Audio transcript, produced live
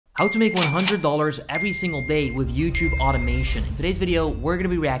How to make $100 every single day with YouTube automation. In today's video, we're going to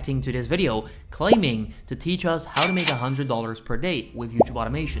be reacting to this video claiming to teach us how to make $100 per day with YouTube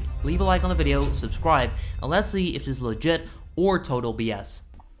automation. Leave a like on the video, subscribe, and let's see if this is legit or total BS.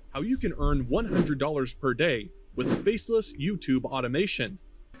 How you can earn $100 per day with faceless YouTube automation.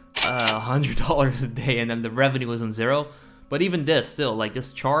 $100 a day and then the revenue was on zero. But even this, still, like this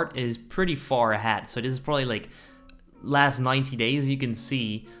chart is pretty far ahead. So this is probably like last 90 days, you can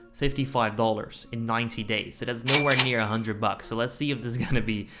see $55 in 90 days. So that's nowhere near $100. So let's see if this is gonna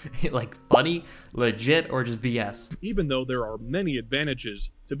be like funny, legit, or just BS. Even though there are many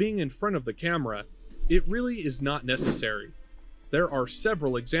advantages to being in front of the camera, it really is not necessary. There are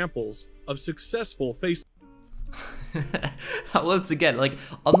several examples of successful face. Once again, like,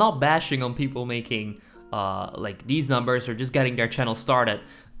 I'm not bashing on people making like these numbers or just getting their channel started.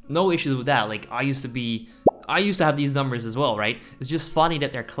 No issues with that. Like, I used to have these numbers as well, right? It's just funny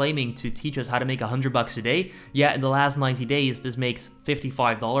that they're claiming to teach us how to make $100 a day. Yeah, in the last 90 days, this makes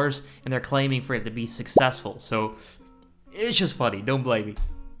 $55, and they're claiming for it to be successful. So it's just funny. Don't blame me.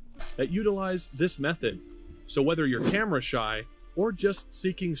 That utilize this method. So whether you're camera shy or just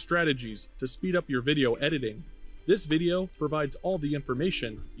seeking strategies to speed up your video editing, this video provides all the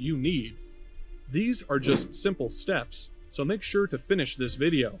information you need. These are just simple steps, so make sure to finish this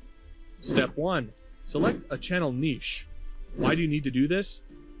video. Step 1. Select a channel niche. Why do you need to do this?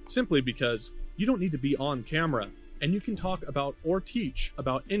 Simply because you don't need to be on camera, and you can talk about or teach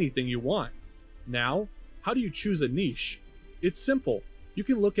about anything you want. Now, how do you choose a niche? It's simple. You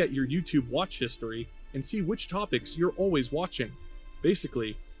can look at your YouTube watch history and see which topics you're always watching.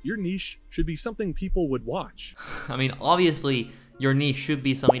 Basically, your niche should be something people would watch. I mean, obviously, your niche should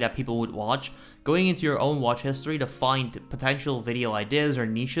be something that people would watch. Going into your own watch history to find potential video ideas or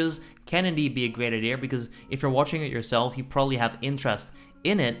niches can indeed be a great idea, because if you're watching it yourself, you probably have interest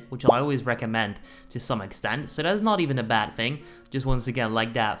in it, which I always recommend to some extent. So that's not even a bad thing. Just once again,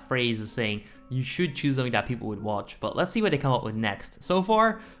 like that phrase of saying you should choose something that people would watch. But let's see what they come up with next. So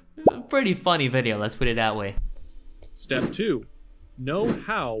far, pretty funny video, let's put it that way. Step 2. Know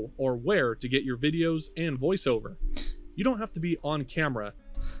how or where to get your videos and voiceover. You don't have to be on camera.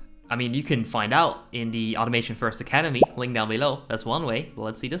 I mean, you can find out in the Automation First Academy, link down below. That's one way, but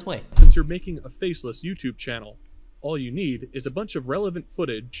let's see this way. Since you're making a faceless YouTube channel, all you need is a bunch of relevant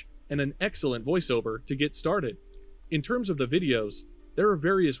footage and an excellent voiceover to get started. In terms of the videos, there are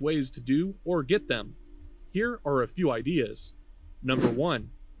various ways to do or get them. Here are a few ideas. Number 1,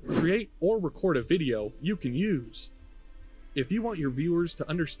 create or record a video you can use. If you want your viewers to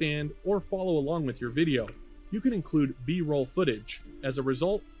understand or follow along with your video, you can include B-roll footage. As a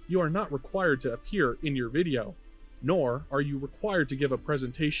result, you are not required to appear in your video, nor are you required to give a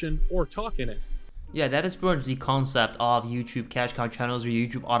presentation or talk in it. Yeah, that is pretty much the concept of YouTube cash cow channels or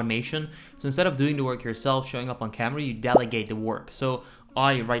YouTube automation. So instead of doing the work yourself, showing up on camera, you delegate the work. So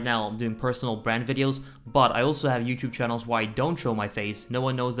right now, I'm doing personal brand videos, but I also have YouTube channels where I don't show my face. No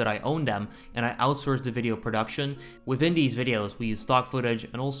one knows that I own them, and I outsource the video production. Within these videos, we use stock footage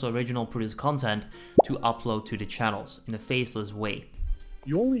and also original produced content to upload to the channels in a faceless way.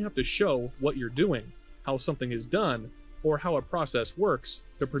 You only have to show what you're doing, how something is done, or how a process works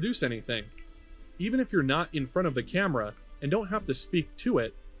to produce anything. Even if you're not in front of the camera and don't have to speak to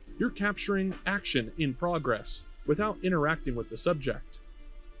it, you're capturing action in progress without interacting with the subject.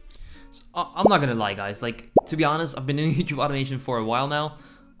 So, I'm not gonna lie, guys, like, to be honest, I've been doing YouTube automation for a while now.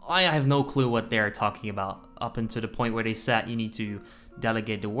 I have no clue what they're talking about up until the point where they said you need to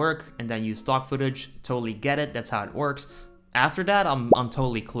delegate the work and then use stock footage. Totally get it, that's how it works. After that, I'm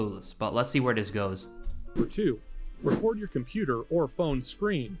totally clueless, but let's see where this goes. Number 2, record your computer or phone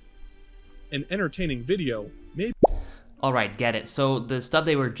screen. An entertaining video may... Alright, get it. So the stuff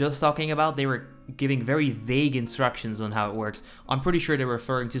they were just talking about, they were giving very vague instructions on how it works. I'm pretty sure they're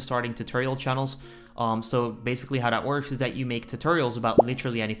referring to starting tutorial channels. So basically how that works is that you make tutorials about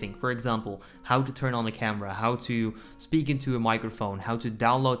literally anything. For example, how to turn on the camera, how to speak into a microphone, how to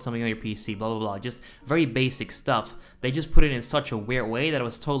download something on your PC, blah, blah, blah. Just very basic stuff. They just put it in such a weird way that I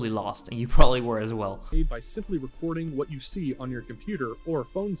was totally lost, and you probably were as well. Made by simply recording what you see on your computer or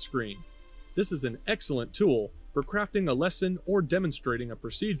phone screen. This is an excellent tool for crafting a lesson or demonstrating a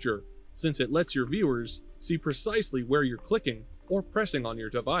procedure, since it lets your viewers see precisely where you're clicking or pressing on your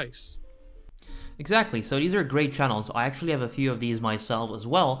device. Exactly, so these are great channels. I actually have a few of these myself as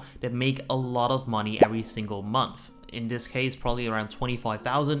well that make a lot of money every single month. In this case, probably around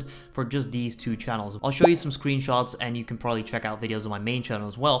 25,000 for just these two channels. I'll show you some screenshots and you can probably check out videos on my main channel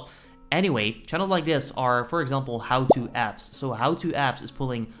as well. Anyway, channels like this are, for example, how-to apps. So how-to apps is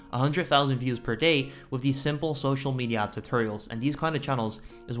pulling 100,000 views per day with these simple social media tutorials, and these kind of channels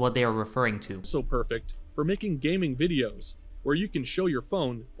is what they are referring to. So perfect for making gaming videos, where you can show your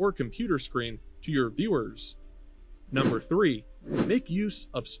phone or computer screen to your viewers. Number 3, make use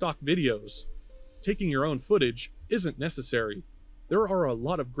of stock videos. Taking your own footage isn't necessary. There are a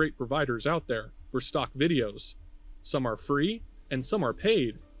lot of great providers out there for stock videos. Some are free and some are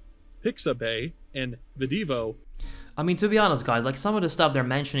paid. Pixabay and Videvo. I mean, to be honest, guys, like some of the stuff they're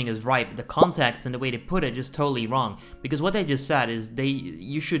mentioning is right, but the context and the way they put it is totally wrong. Because what they just said is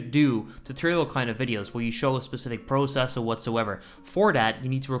you should do tutorial kind of videos where you show a specific process or whatsoever. For that, you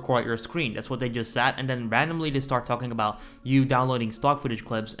need to record your screen. That's what they just said, and then randomly they start talking about you downloading stock footage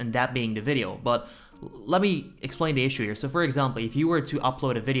clips and that being the video. But let me explain the issue here. So for example, if you were to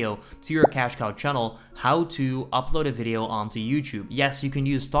upload a video to your Cash Cow channel, how to upload a video onto YouTube. Yes, you can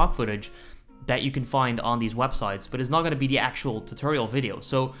use stock footage that you can find on these websites, but it's not going to be the actual tutorial video.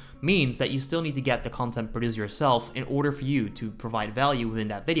 So means that you still need to get the content produced yourself in order for you to provide value within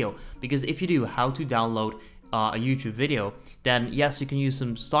that video. Because if you do how to download a YouTube video, then yes, you can use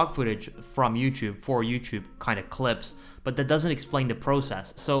some stock footage from YouTube for YouTube kind of clips, but that doesn't explain the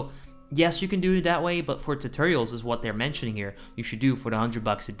process. So yes, you can do it that way, but for tutorials is what they're mentioning here, you should do for the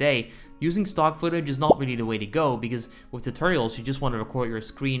 $100 a day. Using stock footage is not really the way to go, because with tutorials, you just want to record your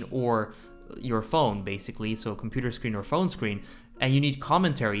screen or your phone, basically, so computer screen or phone screen, and you need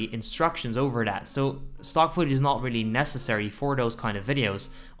commentary, instructions over that. So stock footage is not really necessary for those kind of videos.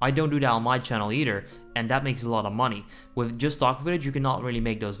 I don't do that on my channel either, and that makes a lot of money. With just stock footage, you cannot really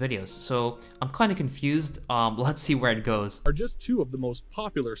make those videos. So I'm kind of confused. Let's see where it goes. Are just 2 of the most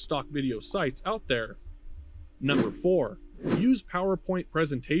popular stock video sites out there. Number 4, use PowerPoint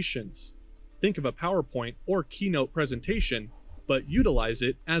presentations. Think of a PowerPoint or keynote presentation, but utilize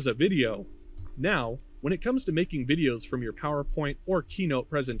it as a video. Now, when it comes to making videos from your PowerPoint or keynote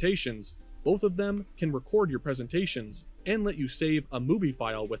presentations, both of them can record your presentations and let you save a movie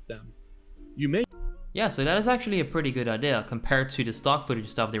file with them. You may Yeah, so that is actually a pretty good idea compared to the stock footage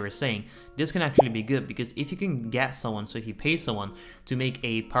stuff they were saying. This can actually be good because if you can get someone, so if you pay someone to make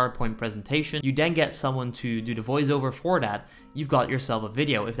a PowerPoint presentation, you then get someone to do the voiceover for that, you've got yourself a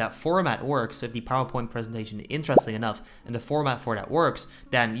video. If that format works, so if the PowerPoint presentation is interesting enough and the format for that works,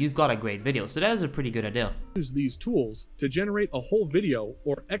 then you've got a great video. So that is a pretty good idea. use these tools to generate a whole video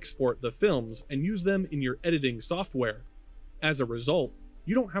or export the films and use them in your editing software. As a result,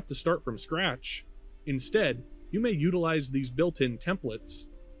 you don't have to start from scratch. Instead, you may utilize these built-in templates.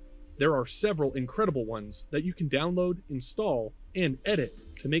 There are several incredible ones that you can download, install, and edit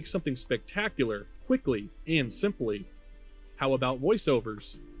to make something spectacular quickly and simply. How about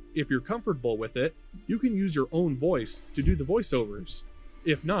voiceovers? If you're comfortable with it, you can use your own voice to do the voiceovers.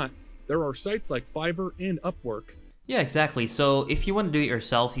 If not, there are sites like Fiverr and Upwork. Yeah, exactly. So if you want to do it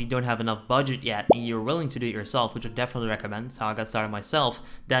yourself, you don't have enough budget yet, and you're willing to do it yourself, which I definitely recommend, that's how I got started myself,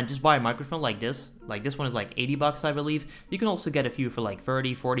 then just buy a microphone like this. Like this one is like 80 bucks, I believe. You can also get a few for like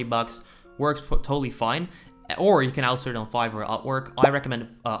 30, 40 bucks. Works totally fine. Or you can outsource it on Fiverr or Upwork. I recommend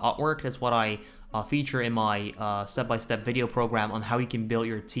Upwork. That's what I feature in my step-by-step video program on how you can build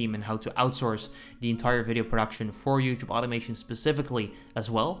your team and how to outsource the entire video production for YouTube automation specifically as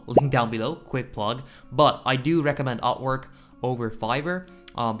well. Link down below, quick plug. But I do recommend Upwork over Fiverr.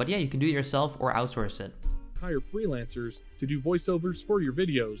 But yeah, you can do it yourself or outsource it. Hire freelancers to do voiceovers for your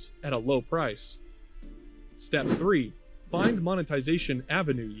videos at a low price. Step 3. Find monetization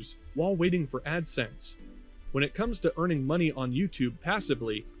avenues while waiting for AdSense. When it comes to earning money on YouTube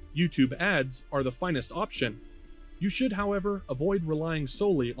passively, YouTube ads are the finest option. You should, however, avoid relying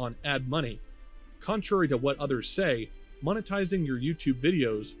solely on ad money. Contrary to what others say, monetizing your YouTube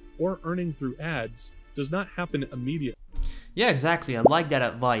videos or earning through ads does not happen immediately. Yeah, exactly. I like that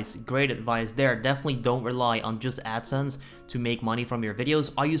advice. Great advice there. Definitely don't rely on just AdSense to make money from your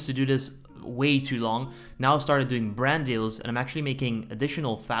videos. I used to do this way too long. Now I've started doing brand deals and I'm actually making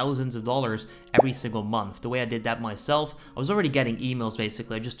additional thousands of dollars every single month. The way I did that myself, I was already getting emails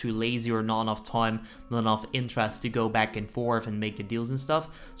basically. I'm just too lazy or not enough time, not enough interest to go back and forth and make the deals and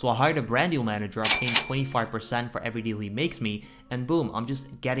stuff. So I hired a brand deal manager. I'm paying 25% for every deal he makes me, and boom, I'm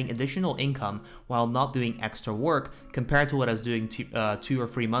just getting additional income while not doing extra work compared to what I was doing 2 or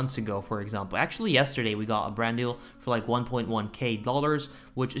 3 months ago, for example. Actually, yesterday we got a brand deal for like $1.1k dollars,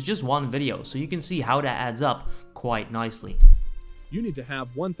 which is just one video. So you can see how that adds up quite nicely. You need to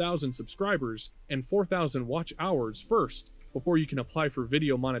have 1,000 subscribers and 4,000 watch hours first before you can apply for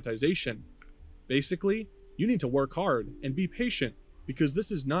video monetization. Basically, you need to work hard and be patient because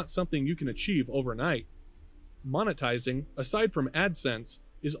this is not something you can achieve overnight. Monetizing, aside from AdSense,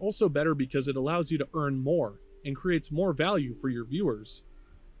 is also better because it allows you to earn more and creates more value for your viewers.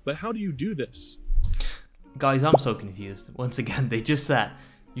 But how do you do this? Guys, I'm so confused. Once again, they just said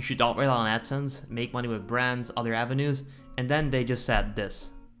you should not rely on AdSense, make money with brands, other avenues, and then they just said this.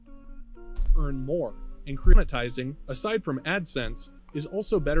 Earn more. And monetizing, aside from AdSense, is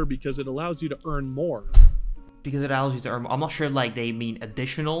also better because it allows you to earn more. Because it allows you to earn more. I'm not sure like they mean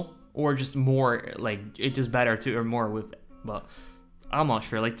additional or just more, like it's just better to earn more with it. But I'm not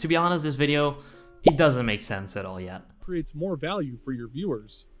sure. Like, to be honest, this video, it doesn't make sense at all yet. Creates more value for your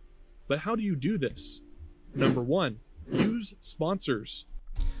viewers. But how do you do this? Number 1, use sponsors.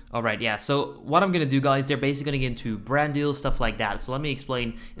 Alright, yeah, so what I'm going to do, guys, they're basically going to get into brand deals, stuff like that. So let me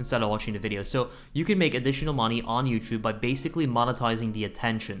explain instead of watching the video. So you can make additional money on YouTube by basically monetizing the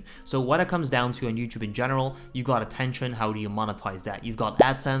attention. So what it comes down to on YouTube in general, you got attention, how do you monetize that? You've got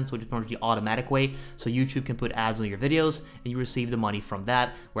AdSense, which is pretty much the automatic way. So YouTube can put ads on your videos and you receive the money from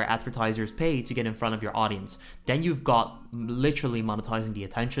that, where advertisers pay to get in front of your audience. Then you've got literally monetizing the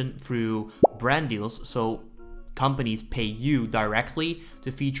attention through brand deals. So companies pay you directly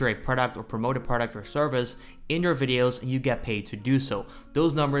to feature a product or promote a product or service in your videos, and you get paid to do so.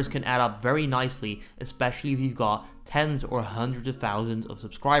 Those numbers can add up very nicely, especially if you've got tens or hundreds of thousands of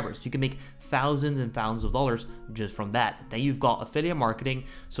subscribers. You can make thousands and thousands of dollars just from that. Then you've got affiliate marketing,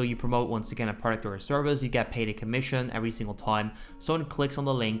 so you promote once again a product or a service, you get paid a commission every single time someone clicks on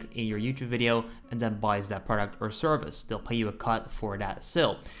the link in your YouTube video and then buys that product or service. They'll pay you a cut for that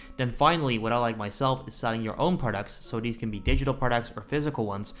sale. Then finally, what I like myself is selling your own products. So these can be digital products or physical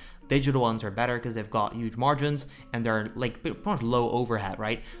ones. Digital ones are better because they've got huge margins and they're like pretty much low overhead,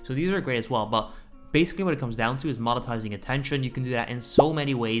 right? So these are great as well. But basically what it comes down to is monetizing attention. You can do that in so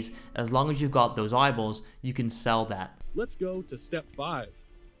many ways. As long as you've got those eyeballs, you can sell that. Let's go to step 5.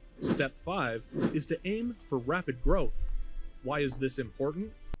 Step 5 is to aim for rapid growth. Why is this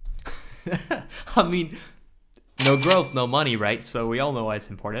important? I mean, no growth, no money, right? So we all know why it's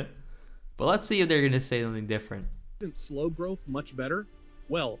important. But let's see if they're going to say something different. Isn't slow growth much better?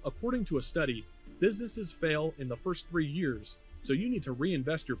 Well, according to a study, businesses fail in the first 3 years, so you need to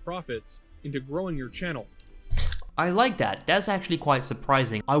reinvest your profits into growing your channel. I like that. That's actually quite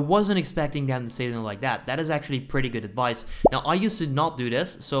surprising. I wasn't expecting them to say something like that. That is actually pretty good advice. Now, I used to not do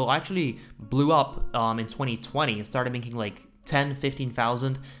this, so I actually blew up in 2020 and started making like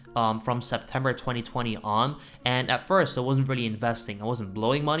 10-15,000 from September 2020 on, and at first I wasn't really investing. I wasn't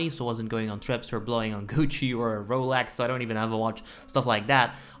blowing money, so I wasn't going on trips or blowing on Gucci or a Rolex, so I don't even have a watch, stuff like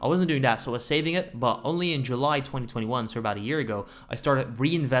that. I wasn't doing that, so I was saving it, but only in July 2021, so about a year ago, I started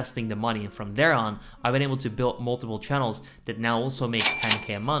reinvesting the money, and from there on, I've been able to build multiple channels that now also make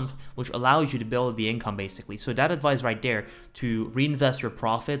 10K a month, which allows you to build the income basically. So that advice right there, to reinvest your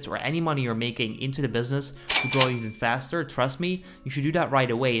profits or any money you're making into the business to grow even faster, trust me, you should do that right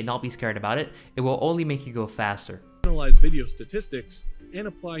away and not be scared about it. It will only make you go faster. Analyze video statistics and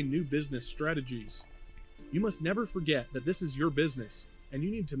apply new business strategies. You must never forget that this is your business and you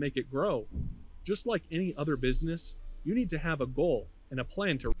need to make it grow. Just like any other business, you need to have a goal and a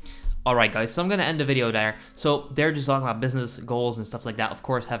plan to... Alright guys, so I'm gonna end the video there. So they're just talking about business goals and stuff like that. Of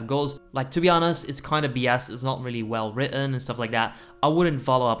course, have goals. Like, to be honest, it's kind of BS. It's not really well written and stuff like that. I wouldn't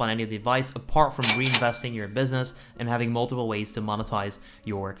follow up on any of the advice apart from reinvesting your business and having multiple ways to monetize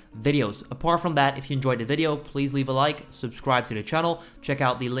your videos. Apart from that, if you enjoyed the video, please leave a like, subscribe to the channel, check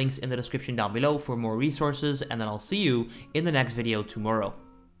out the links in the description down below for more resources, and then I'll see you in the next video tomorrow.